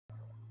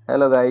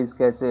Hello guys,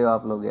 कैसे हो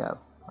आप लोग यार।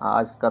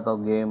 आज का तो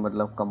गेम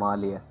मतलब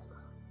कमाल ही है।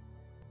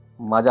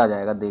 मजा आ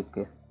जाएगा देख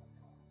के।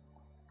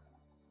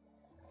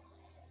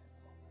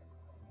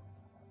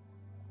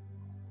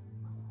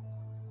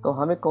 तो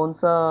हमें कौन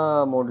सा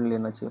मोड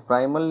लेना चाहिए,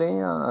 प्राइमल लें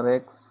या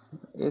रेक्स।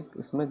 एक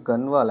इसमें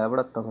गन वाला है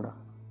बड़ा तगड़ा,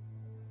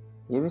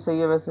 ये भी सही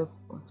है वैसे।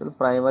 चलो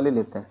प्राइमल ही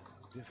लेते हैं।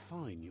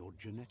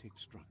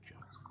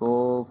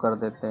 इसको कर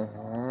देते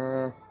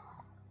हैं,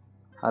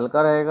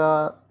 हल्का रहेगा।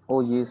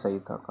 ओ ये सही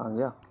था, कहाँ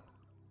गया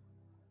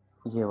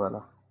ये वाला।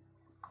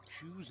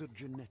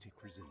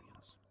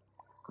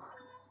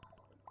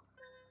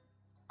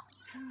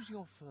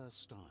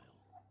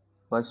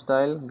 फर्स्ट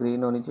स्टाइल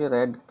ग्रीन होनी चाहिए,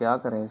 रेड क्या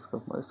करें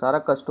इसको, सारा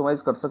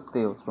कस्टमाइज कर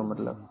सकते हो उसको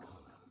मतलब।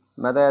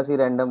 मैं तो ऐसे ही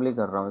रैंडमली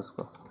कर रहा हूँ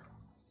इसको।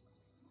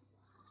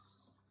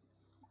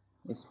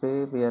 इस पे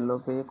येलो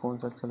पे कौन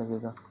सा अच्छा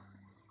लगेगा,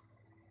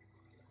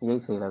 यही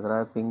सही लग रहा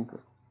है, पिंक।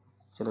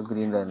 चलो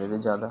ग्रीन रहने दे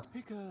ज़्यादा।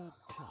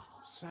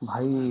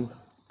 भाई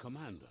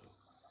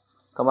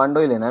कमांडो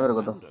ही लेना है मेरे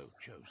को तो।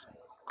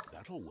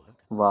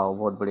 वाह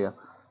बहुत बढ़िया।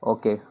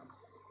 ओके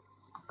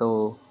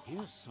तो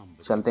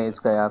चलते हैं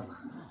इसका यार।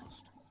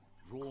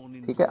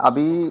 ठीक है,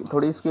 अभी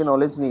थोड़ी इसकी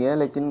नॉलेज नहीं है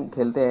लेकिन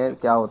खेलते हैं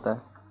क्या होता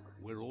है।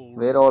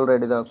 Where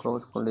already the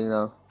cross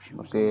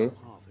okay.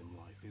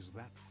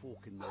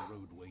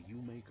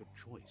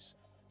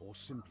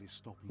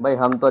 भाई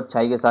हम तो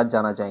अच्छाई के साथ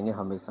जाना चाहेंगे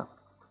हमेशा।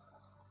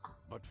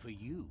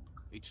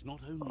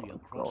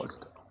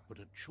 Lost.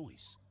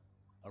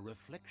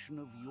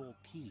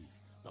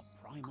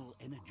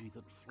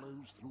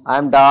 I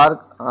am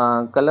dark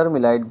colour में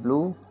light blue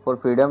for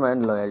freedom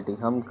and loyalty.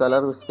 हम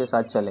कलर उसके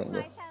साथ चलेंगे।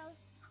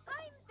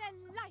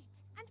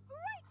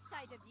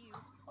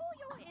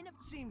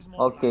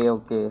 ओके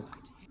ओके,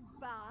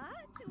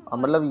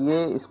 मतलब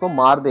ये इसको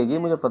मार देगी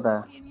मुझे पता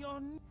है।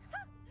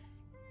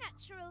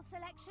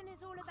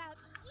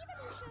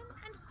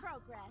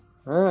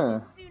 हाँ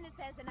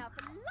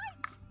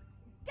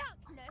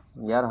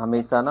यार,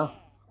 हमेशा ना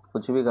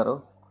कुछ भी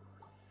करो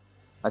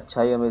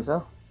अच्छा ही हमेशा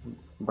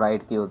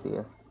ब्राइट की होती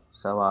है।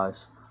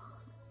 शाबाश।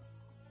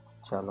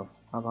 चलो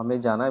अब हमें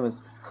जाना है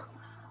बस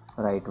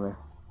राइट में।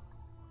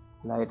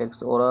 लाइट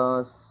एक्स और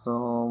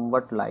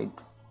वट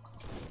लाइट।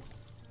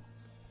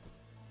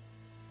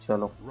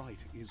 चलो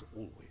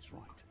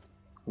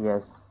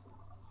यस।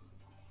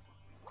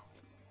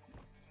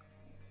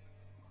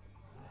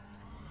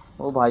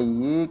 ओ भाई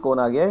ये कौन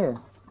आ गया है।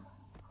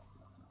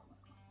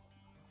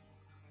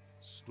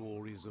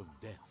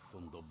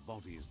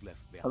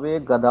 अबे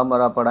एक गधा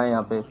मरा पड़ा है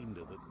यहाँ पे।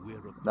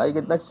 भाई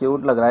कितना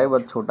क्यूट लग रहा है,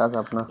 बहुत छोटा सा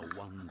अपना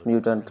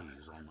म्यूटेंट।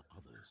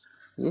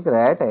 ये एक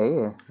रैट है,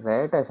 ये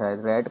रैट है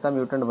शायद, रैट का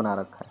म्यूटेंट बना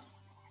रखा है।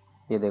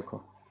 ये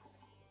देखो,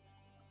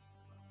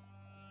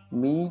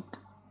 मीट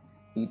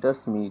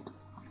ईटर्स मीट।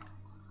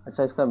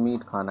 अच्छा इसका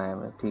मीट खाना है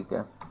हमें, ठीक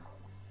है।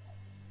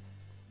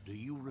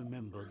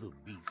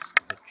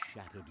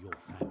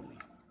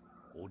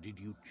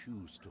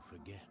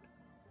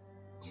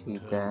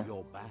 ठीक है।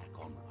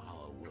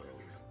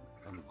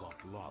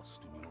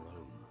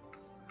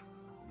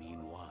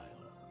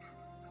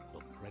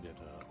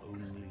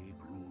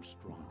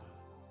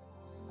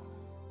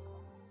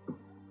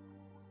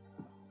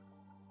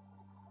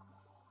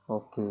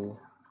 ओके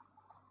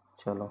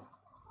चलो।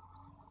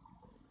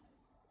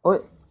 ओए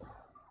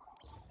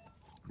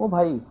ओ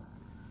भाई,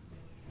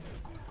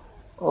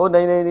 ओ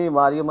नहीं नहीं नहीं,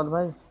 मारियो मत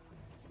भाई।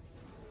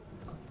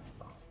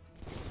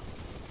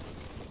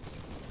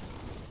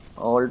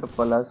 ऑल्ट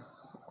प्लस,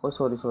 ओ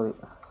सॉरी सॉरी।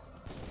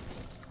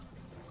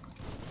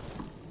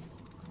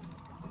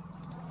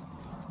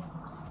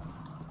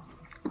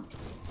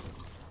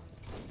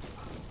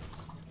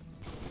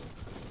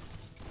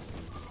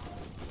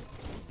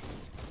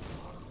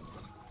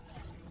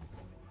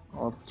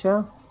 अच्छा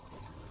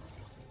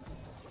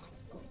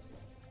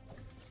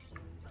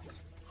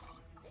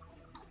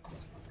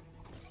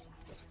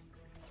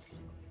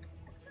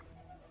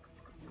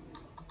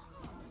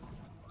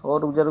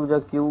और रुक जा,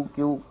 क्यों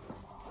क्यों।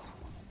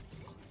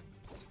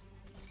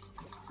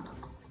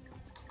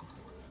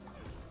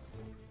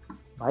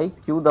 भाई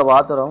क्यों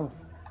दबा तो रहा हूँ।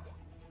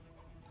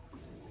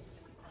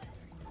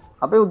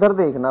 अबे उधर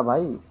देखना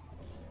भाई।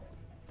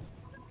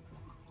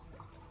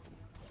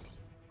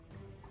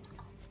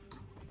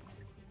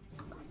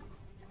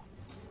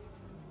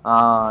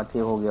 हाँ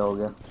ठीक, हो गया हो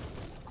गया।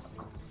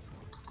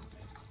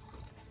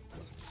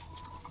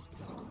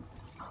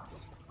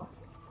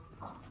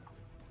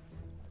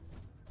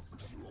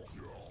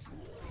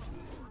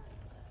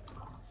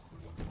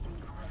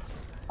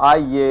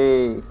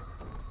 आइए,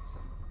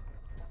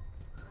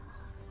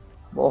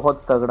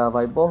 बहुत तगड़ा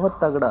भाई, बहुत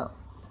तगड़ा।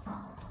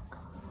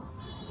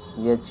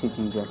 ये अच्छी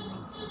चीज है।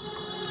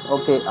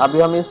 ओके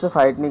अभी हमें इससे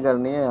फाइट नहीं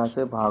करनी है, यहाँ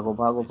से भागो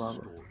भागो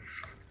भागो।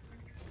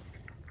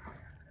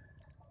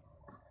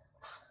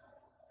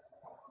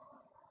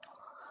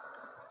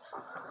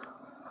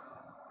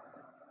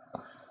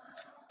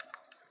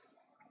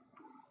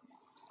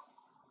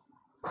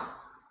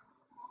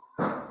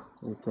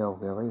 ये क्या हो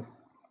गया भाई।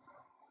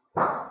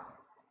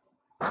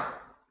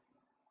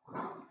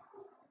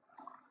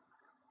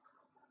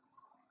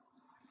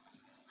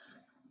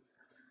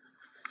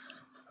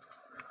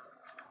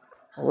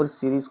 और इस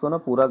सीरीज़ को ना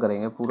पूरा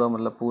करेंगे, पूरा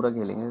मतलब पूरा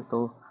खेलेंगे,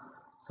 तो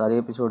सारे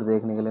एपिसोड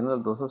देखने के लिए ना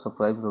दोस्तों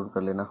सब्सक्राइब जरूर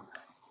कर लेना,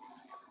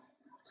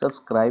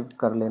 सब्सक्राइब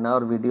कर लेना,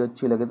 और वीडियो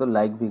अच्छी लगे तो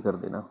लाइक भी कर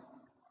देना।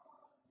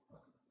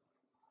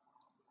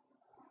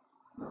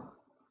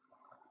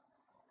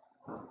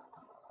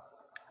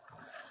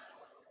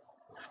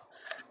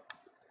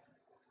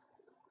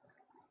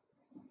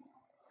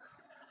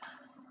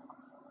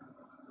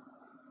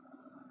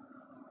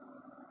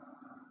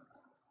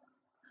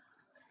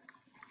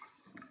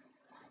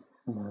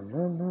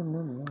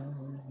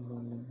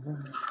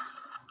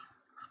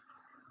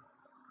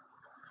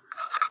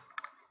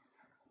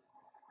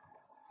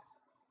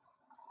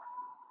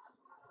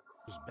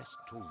 It's best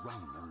to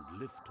run and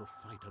live to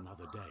fight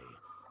another day.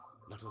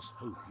 Let us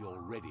hope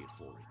you're ready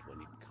for it when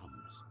it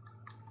comes.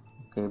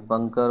 Okay,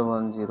 bunker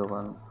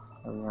 101।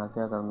 अब यहाँ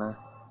क्या करना है?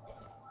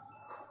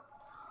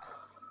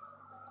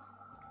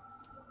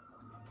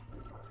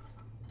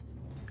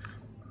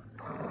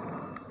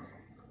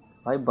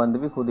 भाई बंद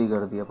भी खुद ही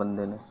कर दिया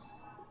बंदे ने।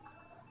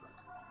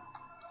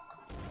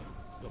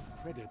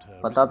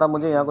 पता था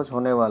मुझे यहाँ कुछ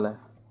होने वाला है।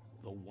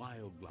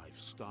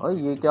 और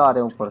ये क्या आ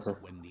रहे हैं ऊपर से?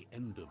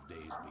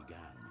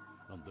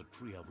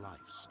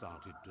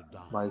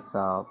 भाई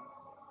साहब,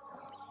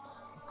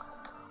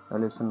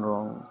 एलिशन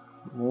wrong,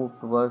 move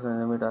towards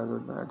enemy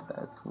target and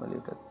attacks मेली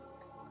अटैक्स,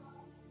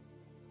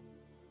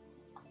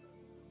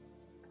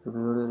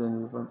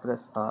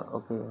 प्रेस आर।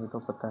 ओके, ये तो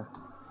पता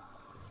है।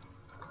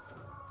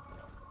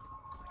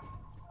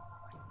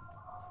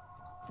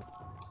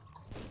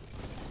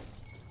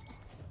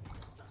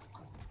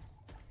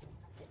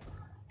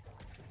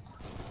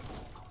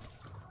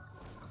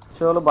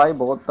 चलो भाई,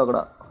 बहुत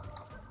तगड़ा।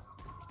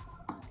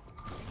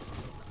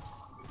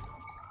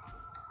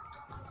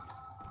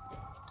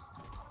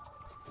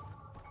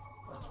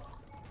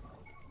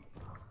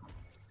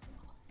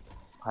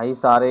 भाई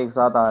सारे एक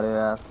साथ आ रहे हो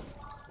यार।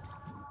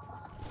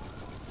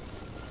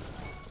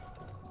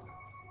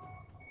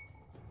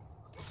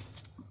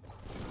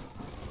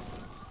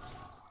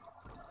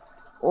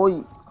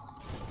 ओए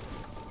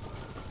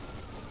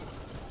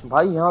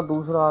भाई, यहाँ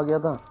दूसरा आ गया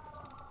था।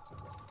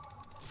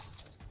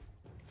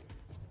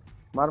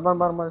 मार मार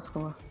मार मार इसको,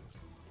 मार।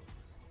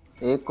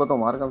 एक को तो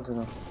मार कम से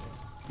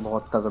कम।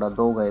 बहुत तगड़ा,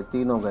 दो गए,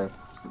 तीनों गए।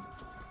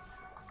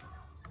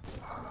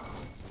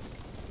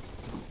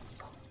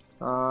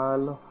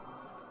 लो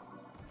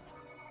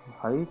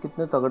भाई,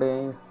 कितने तगड़े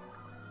हैं ये।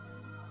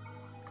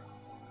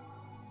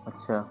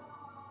 अच्छा,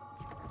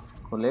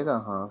 खुलेगा?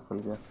 हाँ खुल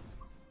गया।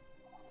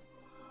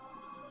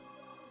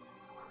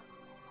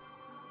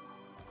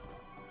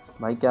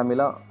 भाई क्या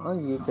मिला?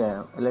 ये क्या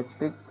है?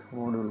 Electric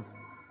module.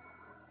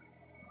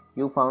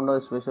 You found a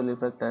special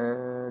effect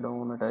add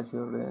on attach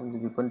your range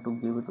weapon to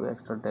give it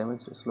extra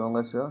damage as long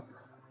as you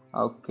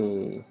okay।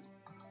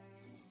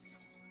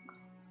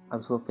 अब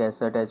इसको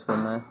कैसे अटैच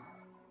करना है?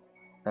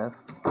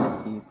 F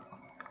की।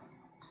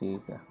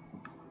 ठीक है,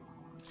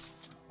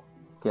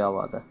 क्या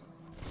बात है।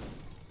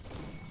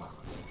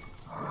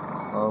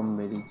 अब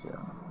मेरी क्या?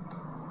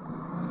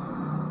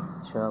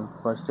 अच्छा,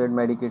 first aid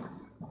medkit.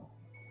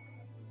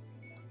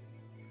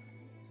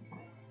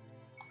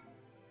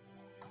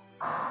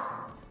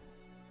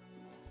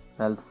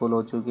 Health full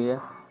हो चुकी है,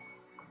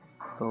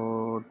 तो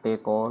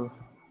टेक ऑल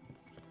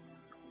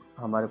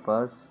हमारे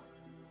पास।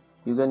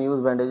 You can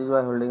use bandages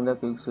by holding the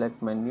quick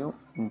select menu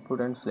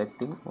input and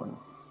selecting one.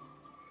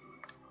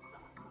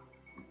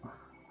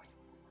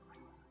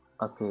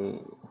 Okay,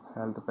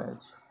 health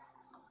patch.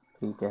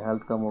 ठीक है,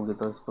 हेल्थ कम होगी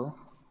तो इसको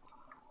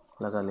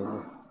लगा लेंगे।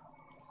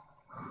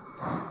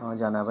 कहाँ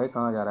जाना है भाई?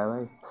 कहाँ जा रहा है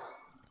भाई?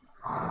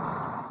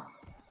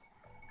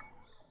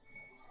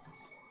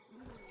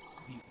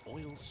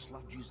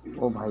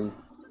 ओ भाई,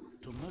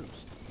 To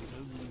most, it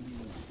only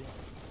means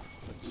death,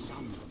 but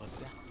some have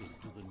adapted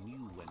to the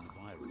new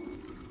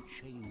environment and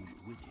changed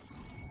with it.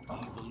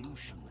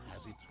 Evolution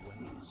has its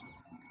ways.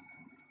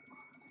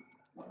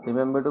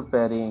 Remember to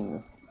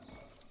parrying।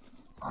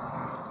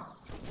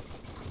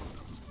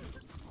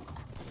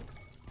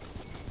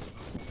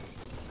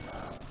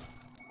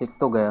 एक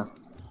तो गया।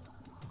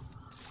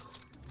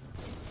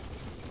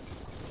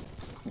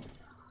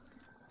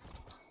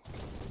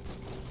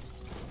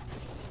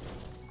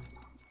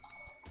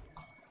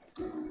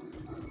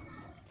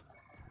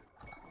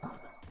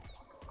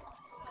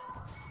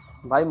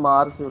 भाई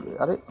मार क्यों?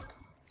 अरे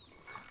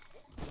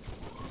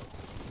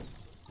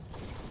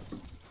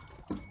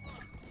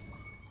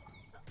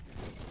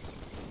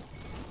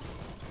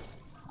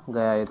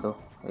गया, ये तो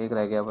एक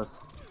रह गया बस।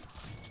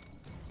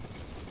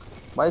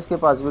 भाई इसके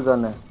पास भी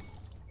गन है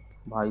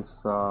भाई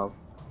साहब।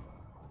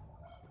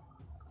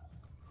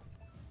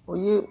 और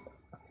ये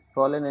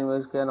fallen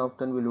animals can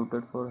often B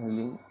looted for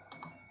healing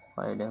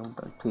bye.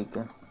 ठीक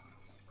है,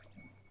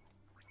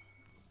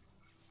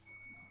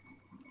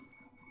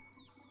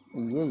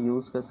 ये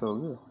यूज कैसे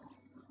होगी?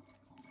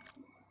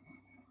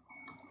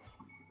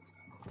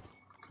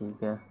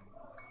 ठीक है,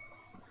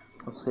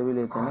 उससे भी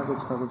लेते हैं ना,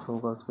 कुछ ना कुछ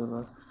होगा उसके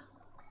पास।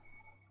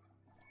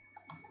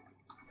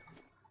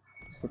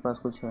 इसके पास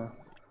कुछ है?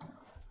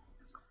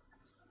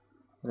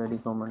 Ready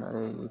common.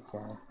 अरे ये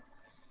क्या है?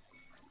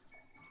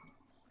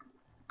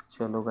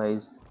 चलो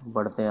गाइस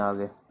बढ़ते हैं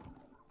आगे।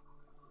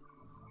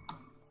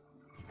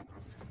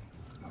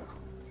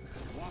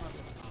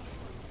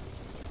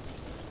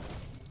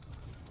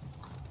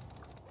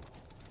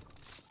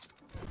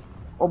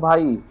 ओ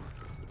भाई,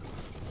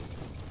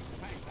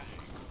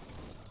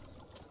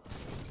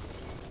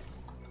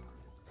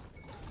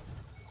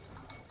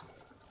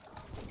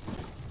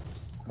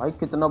 भाई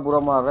कितना बुरा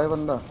मार रहा है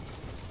बंदा।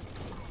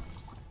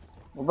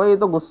 ओ भाई ये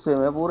तो गुस्से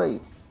में है पूरा ही।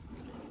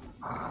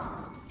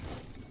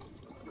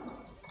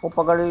 वो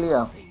पकड़ लिया।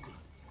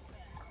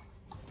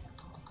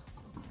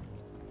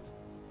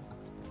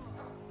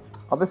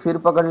 अबे फिर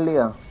पकड़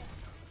लिया।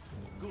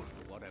 Good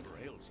for whatever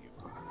ails you.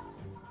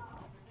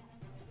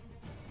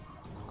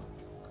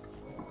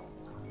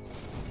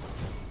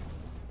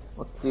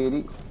 और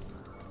तेरी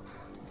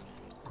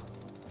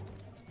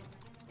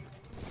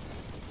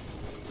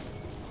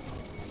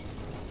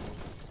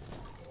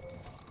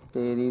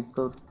तेरी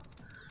तो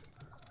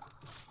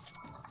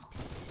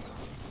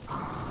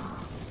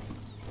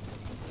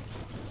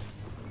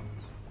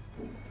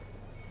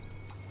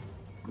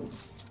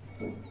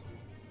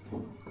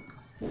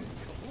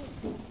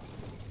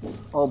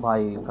ओ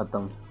भाई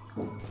खत्म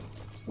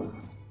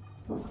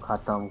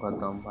खत्म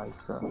खत्म भाई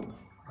साहब।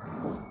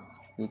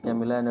 ये क्या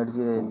मिला?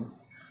 Energy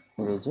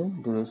raisin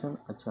duration.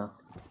 अच्छा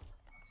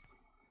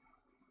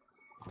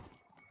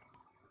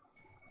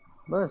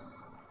बस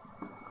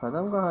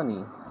खत्म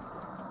कहानी।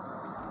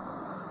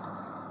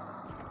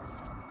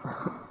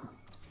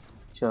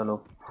 चलो।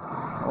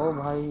 ओ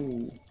भाई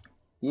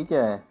ये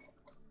क्या है?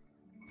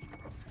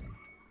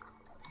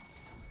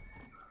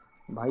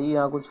 भाई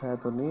यहाँ कुछ है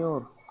तो नहीं?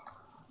 और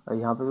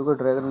यहाँ पे भी कोई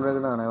ड्रैगन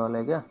ड्रैगन आने वाला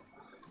है क्या?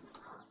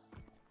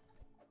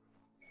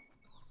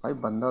 भाई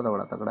बंदा तो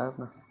बड़ा तगड़ा है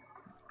अपना।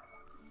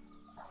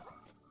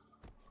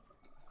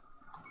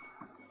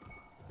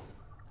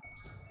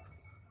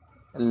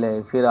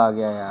 ले फिर आ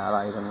गया यार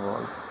आयरन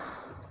वॉल।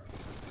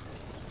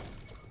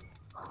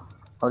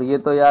 और ये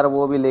तो यार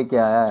वो भी लेके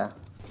आया है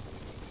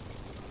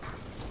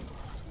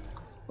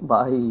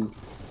भाई।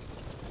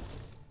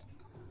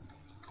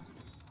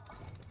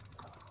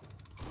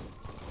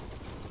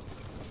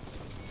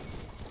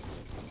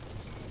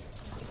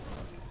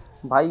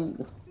 भाई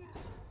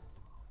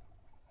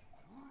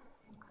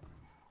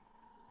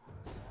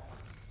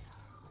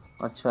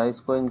अच्छा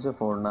इसको इनसे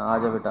फोड़ना।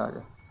 आजा बेटा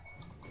आजा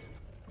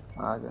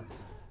आजा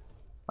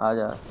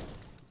आजा।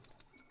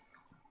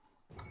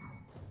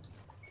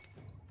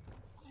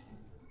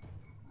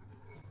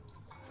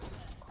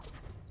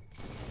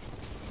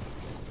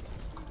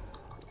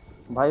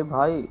 भाई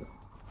भाई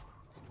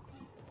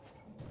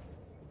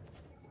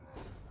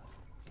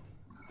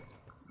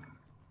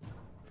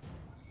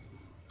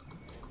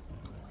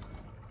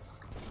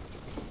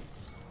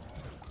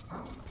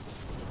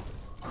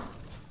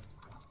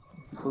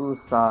तू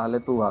साले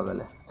तू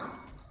पागल है।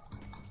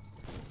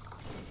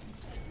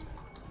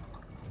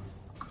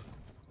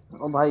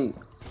 ओ भाई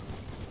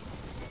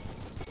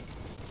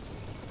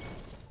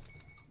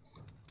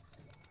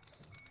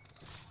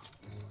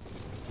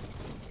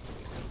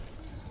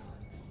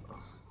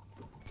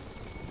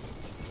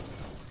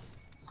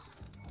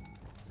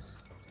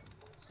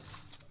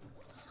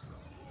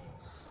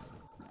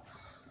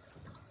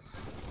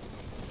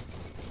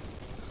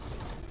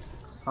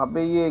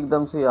अबे ये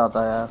एकदम से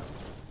आता है यार।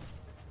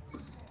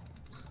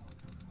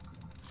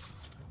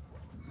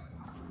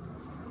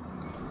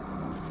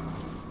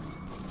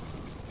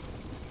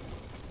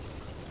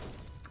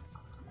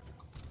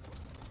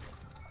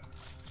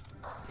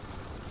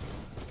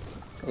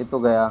 ये तो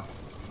गया।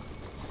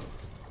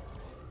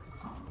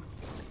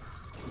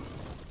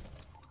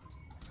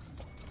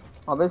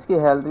 अबे इसकी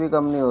हेल्थ भी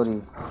कम नहीं हो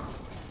रही।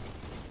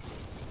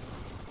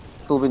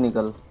 तू भी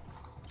निकल।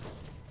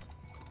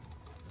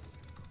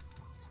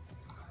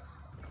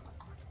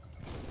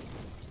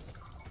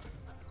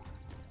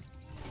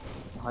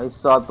 भाई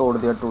साहब तोड़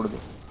दिया टूट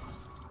दिया।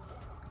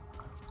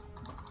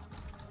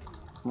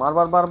 मार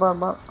मार मार मार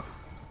मार।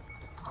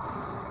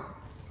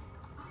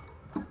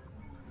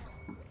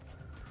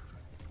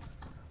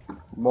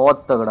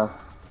 बहुत तगड़ा।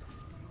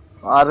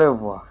 अरे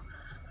वाह,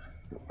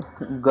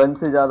 गन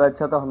से ज्यादा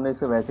अच्छा तो हमने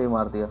इसे वैसे ही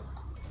मार दिया।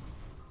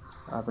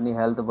 अपनी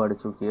हेल्थ बढ़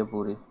चुकी है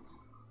पूरी।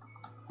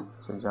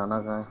 चल जाना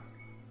कहाँ है?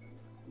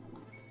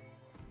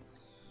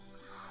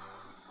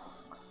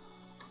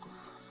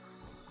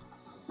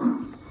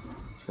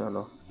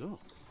 चलो। Look,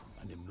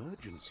 an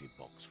emergency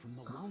box from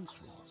the once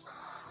was.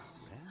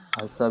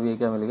 भाई साहब ये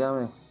क्या मिल गया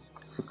हमें?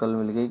 सिकल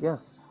मिल गई क्या?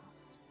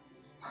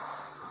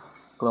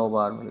 क्लो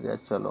बार मिल गया।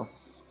 चलो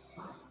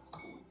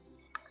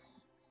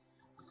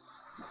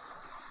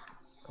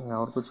यहाँ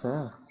और कुछ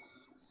है?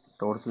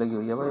 टॉर्च लगी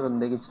हुई है भाई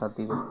बंदे की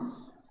छाती पे।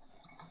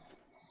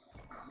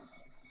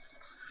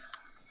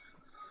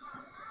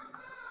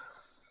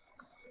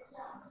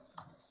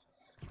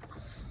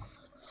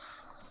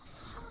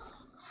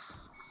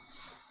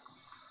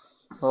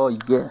 ओ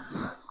ये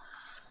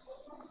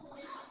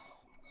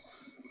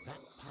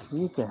That pipe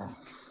ये क्या looks है?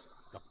 weak.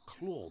 The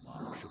claw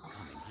bar should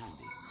come in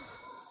handy.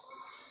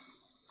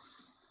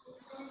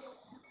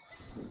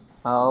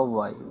 आओ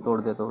भाई तोड़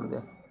दे तोड़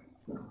दे।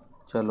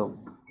 चलो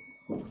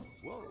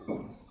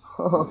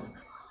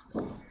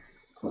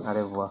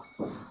अरे वाह,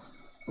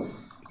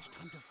 It's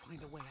time to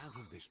find a way out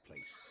of this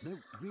place. No,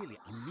 really,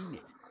 I mean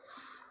it.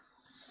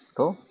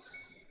 तो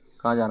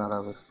कहाँ जाना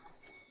था फिर?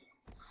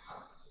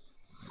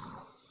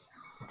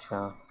 अच्छा,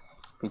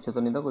 पीछे तो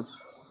नहीं था कुछ?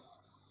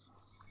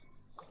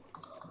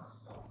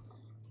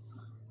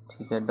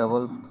 ठीक है,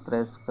 डबल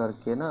प्रेस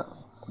करके ना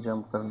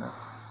जंप करना है।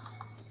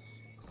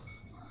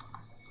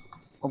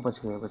 ओ बच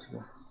गया, बच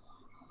गया,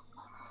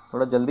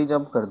 थोड़ा जल्दी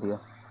जंप कर दिया।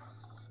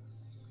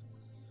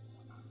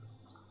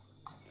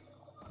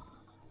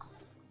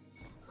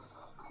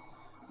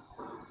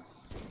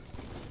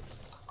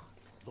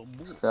 The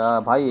क्या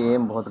morts भाई,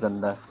 एम also बहुत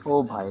गंदा है। contain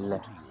ओ an भाई ले,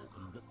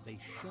 anti-organ that they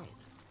shed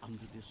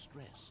under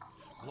distress.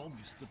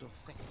 Logs that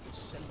affect the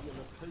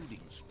cellular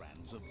coding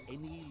strands of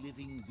any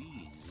living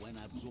being when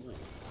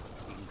absorbed,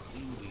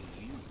 including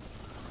you.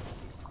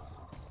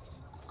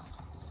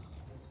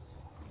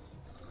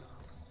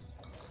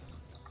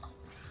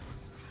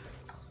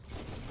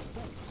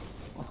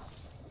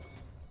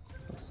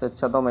 इससे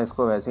अच्छा तो मैं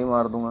इसको वैसे ही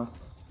मार दूंगा।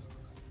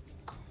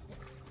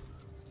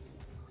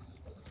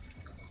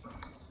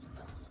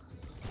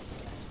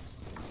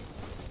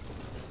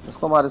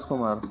 इसको मार, इसको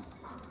मार।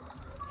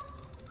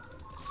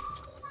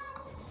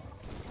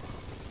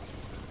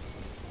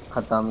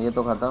 खत्म, ये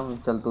तो खत्म।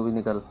 चल तू भी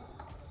निकल।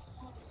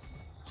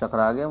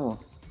 चकरा गया मुँह।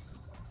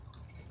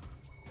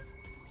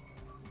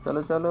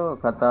 चलो चलो,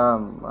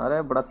 खत्म।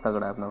 अरे बड़ा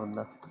तगड़ा है अपना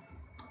बंदा।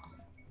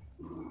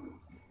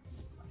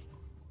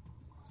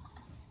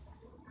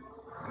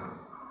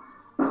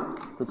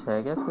 कुछ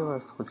है क्या इसके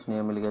पास? कुछ नहीं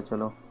है, मिल गया।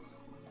 चलो,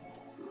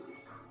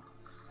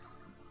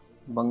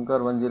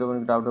 बंकर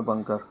 101 आउट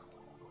बंकर।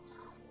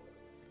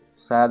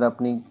 शायद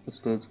अपनी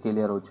स्टेज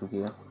क्लियर हो चुकी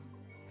है।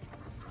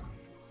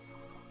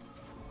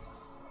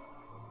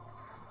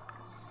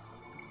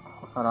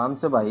 आराम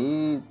से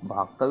भाई,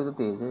 भागता भी तो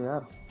तेज है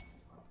यार।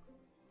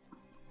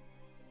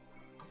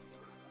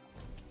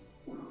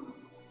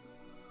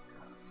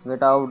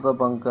 Get out the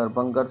bunker.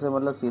 Bunker से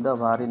मतलब सीधा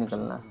बाहर ही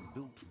निकलना है।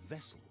 Built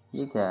vessels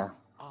ये क्या है?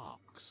 called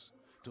arcs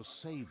to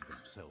save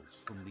themselves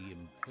from the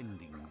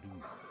impending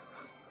doom.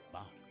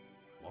 But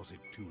was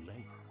it too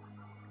late?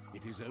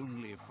 It is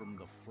only from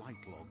the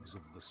flight logs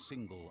of the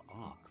single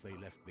arc they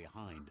left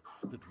behind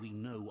that we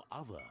know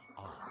other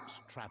arcs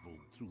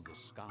traveled through the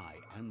sky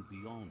and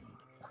beyond.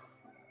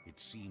 It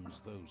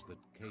seems those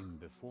that came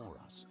before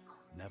us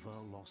never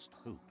lost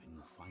hope in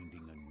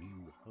finding a new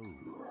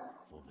home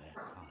for their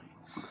kind.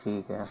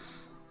 ठीक है,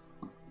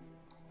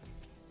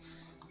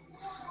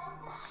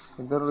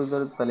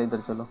 इधर पहले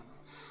इधर चलो।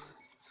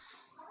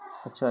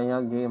 अच्छा,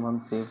 यहाँ game हम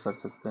save कर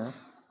सकते हैं।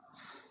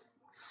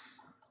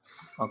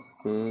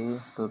 ओके,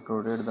 तो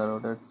rotate the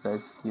rotate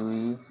press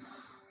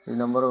QE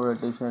number of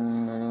rotation.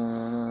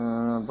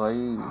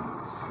 भाई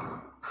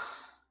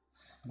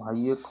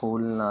भाई ये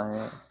खोलना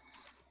है।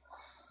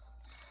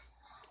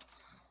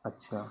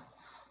 अच्छा,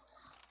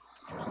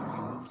 Just a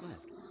few moves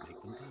left. Make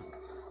them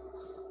count.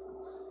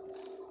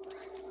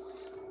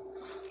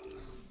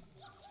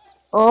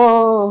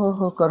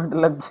 Oh current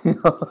लग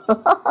गया।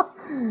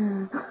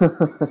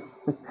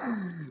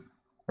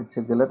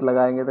 अच्छा, गलत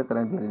लगाएंगे तो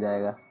करंट लग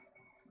जाएगा।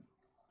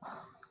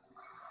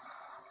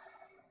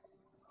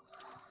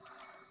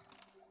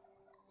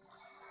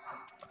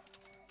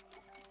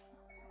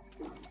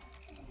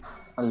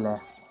 अल्लाह,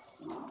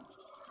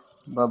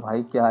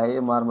 भाई क्या है ये?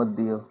 मार मत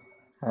दियो,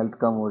 हेल्थ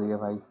कम हो रही है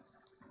भाई।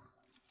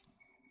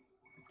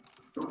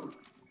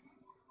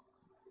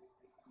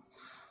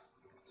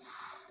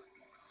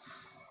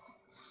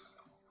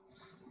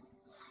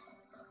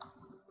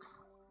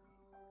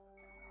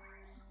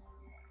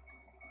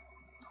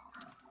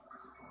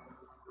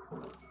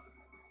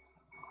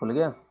 खुल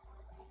गया।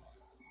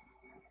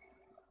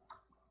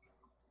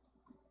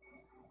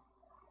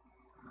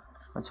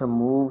 अच्छा,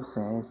 मूव्स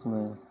हैं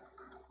इसमें।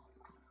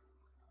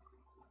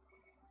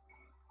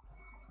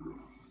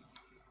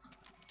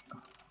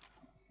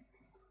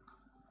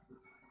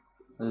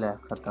 ले,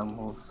 खत्म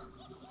मूव्स।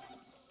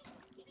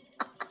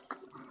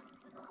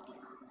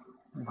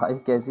 भाई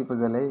कैसी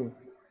पजल है ये?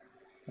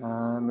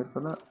 मेरे को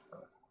ना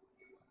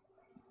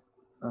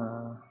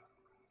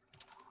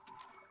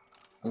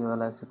ये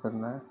वाला ऐसे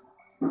करना है,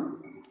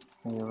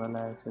 ये वाला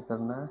ऐसे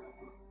करना है,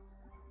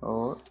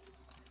 और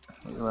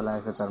ये वाला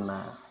ऐसे करना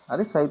है।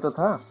 अरे सही तो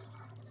था।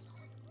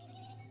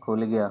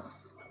 खुल गया।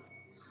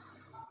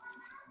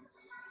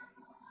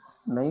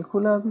 नहीं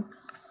खुला अभी।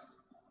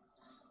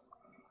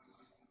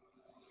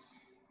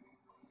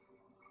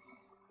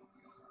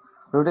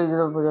 रोटेट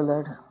बदल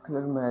दैट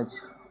कलर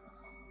मैच।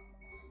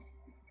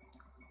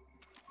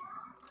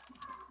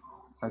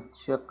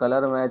 अच्छा,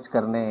 कलर मैच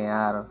करने हैं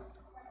यार।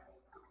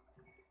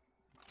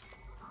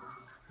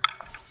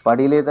 पढ़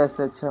ही लेता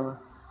इससे अच्छा मैं।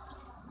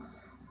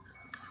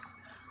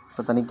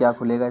 पता नहीं क्या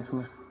खुलेगा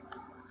इसमें।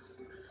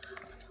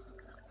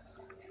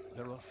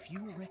 There are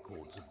few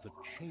records of the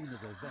chain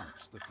of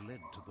events that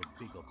led to the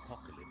big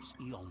apocalypse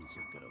eons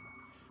ago,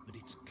 but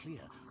it's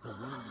clear the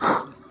world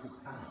wasn't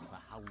prepared for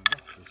how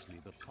recklessly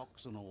the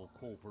Toxanol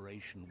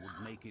Corporation would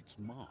make its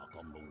mark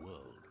on the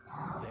world.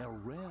 Their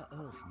rare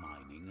earth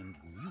mining and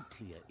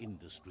nuclear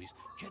industries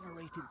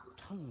generated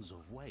tons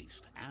of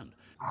waste, and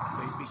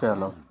they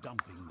चलो began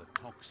dumping the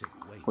toxic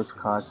कुछ waste in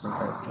the खास नहीं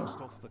था South इसमें. just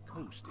off the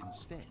coast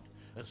instead,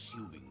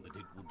 assuming that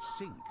it would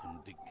sink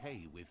and decay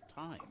with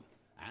time.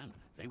 And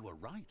they were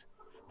right.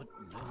 But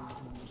no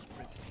one was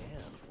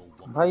prepared for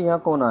what भाई was यहाँ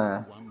कौन about आया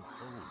है? to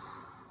unfold.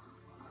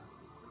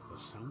 The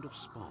sound of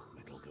spark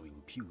metal going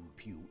pew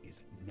pew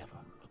is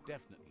never,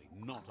 definitely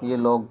not ये a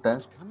locked है.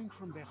 What's coming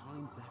from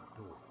behind that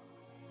door?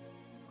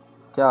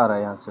 क्या आ रहा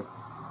है यहाँ से? A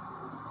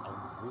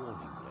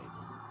warning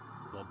label.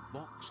 The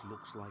box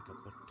looks like a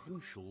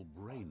potential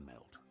brain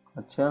melt.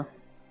 अच्छा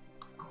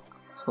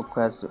इसको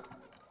कैसे?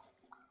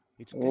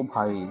 It's ओ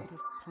भाई. kind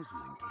of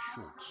puzzling to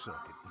short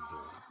circuit the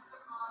door.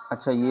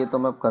 अच्छा ये तो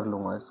मैं कर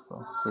लूँगा इसको.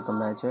 ये तो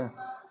मैच है.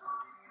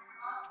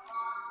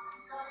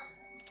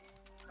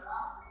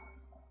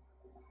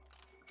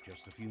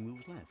 Just a few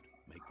moves left.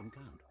 Make them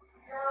count.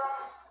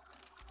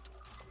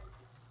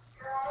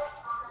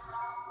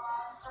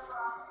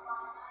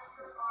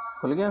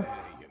 खुल गया?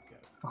 There you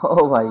go.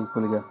 ओ भाई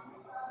खुल गया.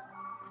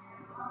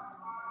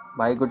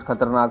 भाई कुछ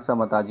खतरनाक सा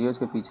मत आ जाइए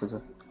इसके पीछे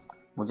से.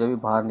 मुझे भी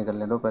बाहर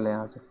निकलने दो पहले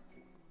यहाँ से.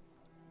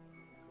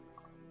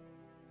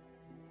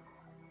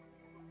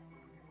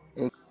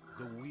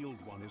 The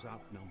wheeled one is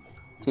outnumbered.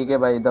 ठीक है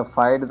भाई. The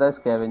fight the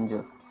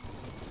scavenger.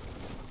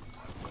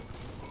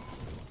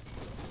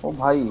 ओ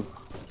भाई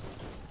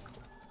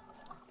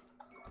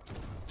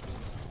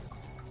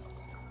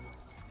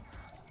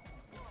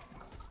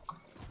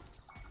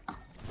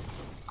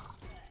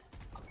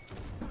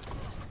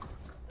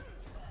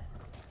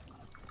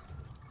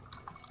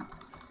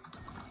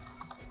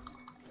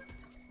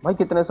भाई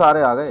कितने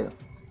सारे आ गए.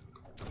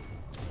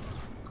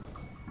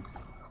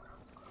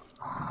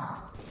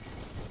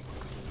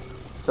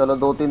 चलो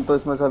 2-3 तो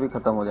इसमें से अभी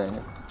खत्म हो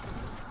जाएंगे.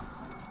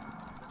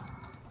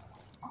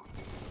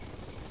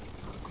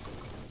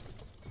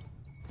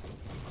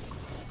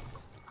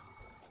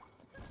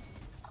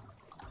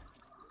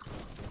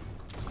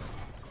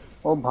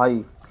 ओ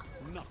भाई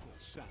Knuckle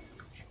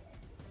sandwich.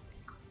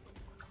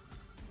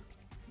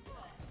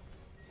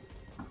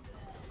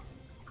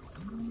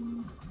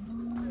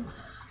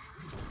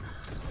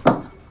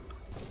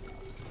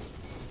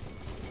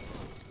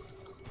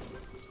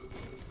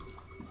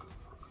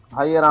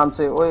 भाई आराम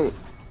से. ओए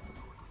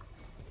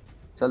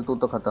चल तू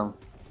तो खत्म.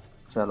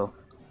 चलो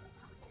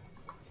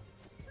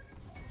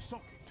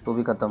Socket. तू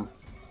भी खत्म.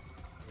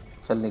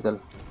 चल निकल.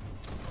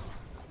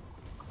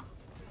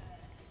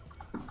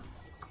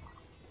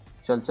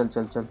 चल चल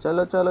चल चल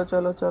चलो चलो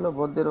चलो चलो.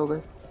 बहुत देर हो गई.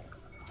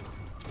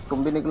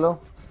 तुम भी निकलो.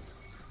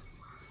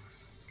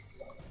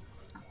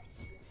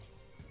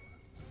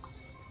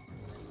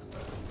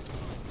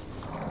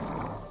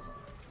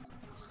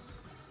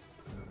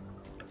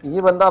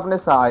 ये बंदा अपने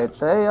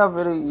सहायता है या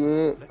फिर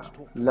ये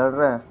लड़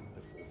रहा है?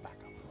 Before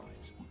backup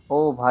arrives.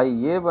 ओ भाई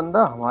ये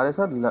बंदा हमारे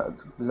साथ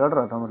लड़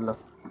रहा था. मतलब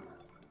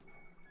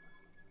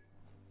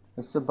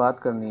इससे बात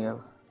करनी है.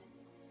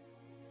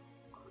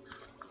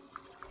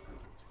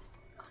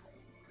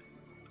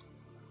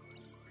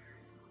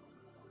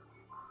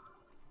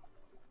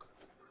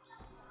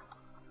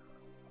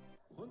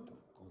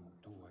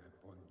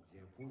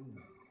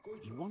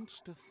 He wants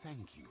to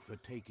thank you for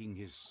taking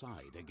his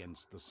side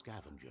against the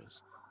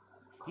scavengers.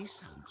 He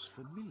sounds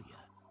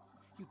familiar.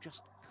 You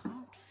just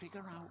can't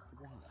figure out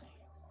why.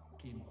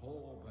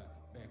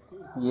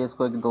 ये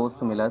इसको एक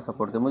दोस्त मिला है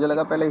सपोर्ट के. मुझे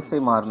लगा पहले इससे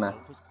ही मारना है.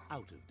 Himself is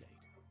out of date.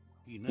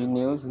 He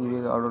knows he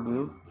is out of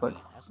view, but he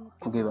hasn't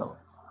give given up.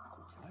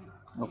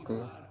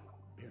 Okay.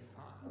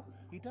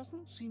 He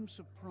doesn't seem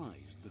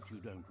surprised that you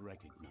don't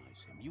recognize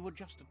him. You were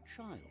just a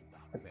child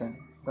back Okay. then.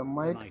 The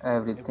might Tonight,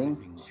 everything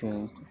everything's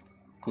changed.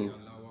 Okay.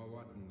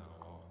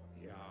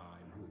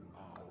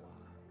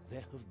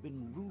 There have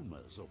been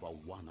rumors of a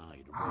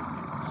one-eyed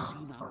Roman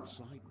seen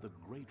outside the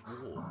Great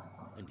Wall,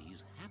 and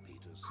he's happy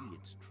to see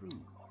it's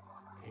true.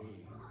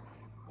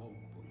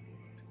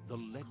 The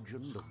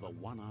legend of the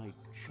one-eyed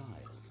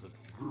child that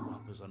grew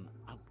up as an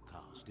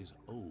outcast is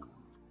old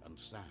and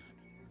sad.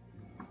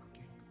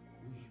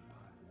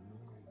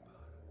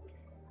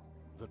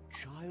 The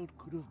child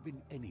could have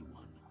been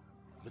anyone,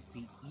 but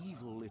the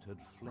evil it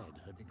had fled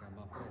had...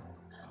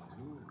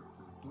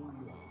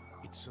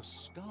 It's a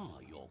scar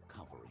you're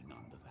covering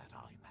under that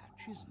eye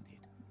patch, isn't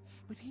it?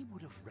 But he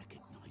would have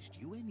recognized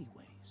you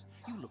anyways.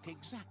 You look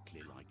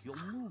exactly like your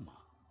Muma.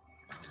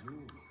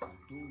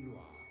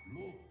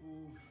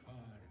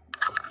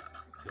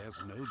 There's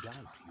no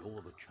doubt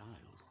you're the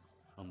child,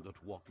 and that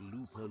what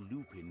Lupa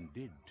Lupin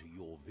did to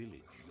your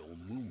village, your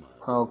Muma,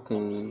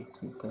 Okay,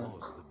 ठीक है.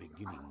 was the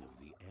beginning of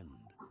the end.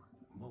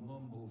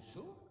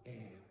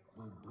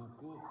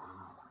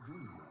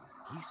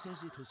 He says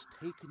it has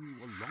taken you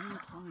a long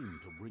time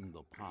to bring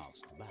the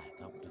past back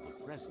up to the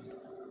present,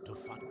 to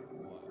fight.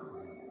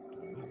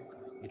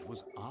 It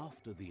was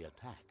after the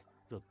attack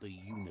that the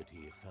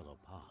unity fell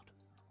apart.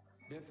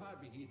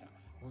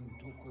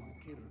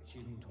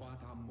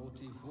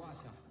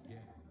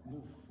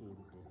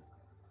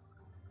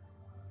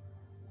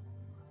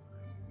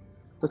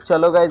 तो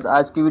चलो guys,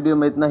 आज की video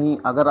में इतना ही।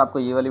 अगर आपको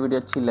ये वाली वीडियो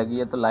अच्छी लगी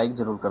है तो लाइक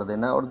ज़रूर कर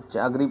देना, और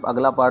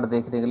अगला पार्ट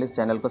देखने के लिए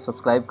चैनल को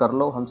सब्सक्राइब कर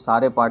लो। हम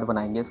सारे पार्ट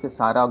बनाएंगे इसके,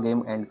 सारा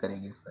गेम एंड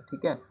करेंगे इसका,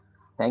 ठीक है।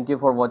 Thank you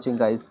for watching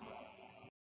guys.